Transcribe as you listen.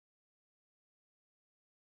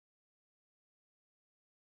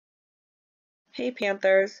Hey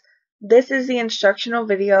Panthers, this is the instructional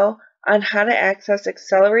video on how to access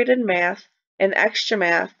accelerated math and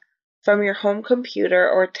XtraMath from your home computer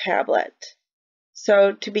or tablet.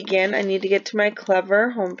 So to begin, I need to get to my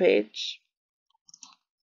Clever homepage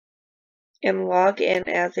and log in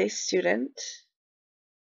as a student.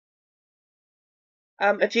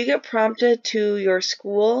 If you get prompted to your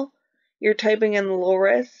school, you're typing in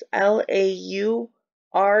Laurus, Laurus,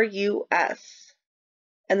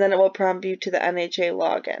 and then it will prompt you to the NHA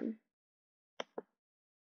login.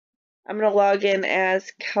 I'm going to log in as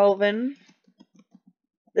Kelvin.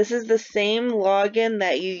 This is the same login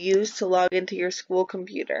that you use to log into your school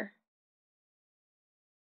computer.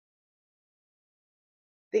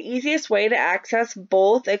 The easiest way to access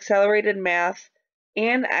both accelerated math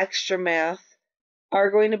and XtraMath are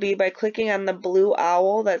going to be by clicking on the blue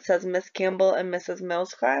owl that says Miss Campbell and Mrs.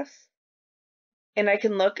 Mills class. And I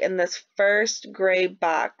can look in this first gray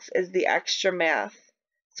box is the XtraMath.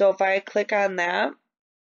 So if I click on that,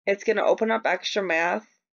 it's going to open up XtraMath,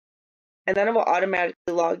 and then it will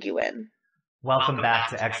automatically log you in. Welcome back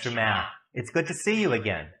to XtraMath. It's good to see you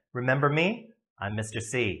again. Remember me? I'm Mr.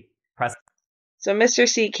 C. So Mr.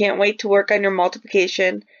 C can't wait to work on your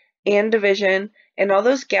multiplication and division and all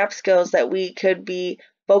those gap skills that we could be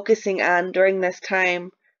focusing on during this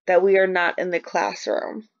time that we are not in the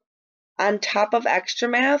classroom. On top of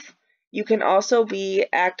XtraMath, you can also be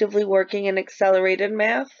actively working in accelerated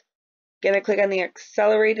math. Going to click on the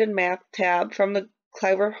Accelerated Math tab from the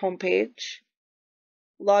Clever homepage.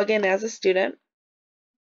 Log in as a student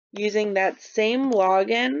using that same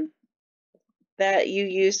login that you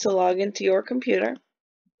use to log into your computer.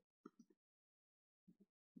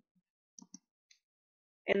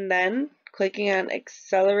 And then clicking on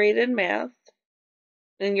Accelerated Math,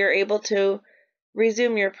 and you're able to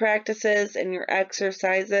resume your practices and your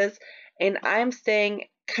exercises. And I'm staying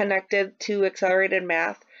connected to Accelerated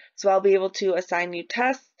Math, so I'll be able to assign you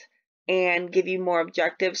tests and give you more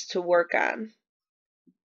objectives to work on.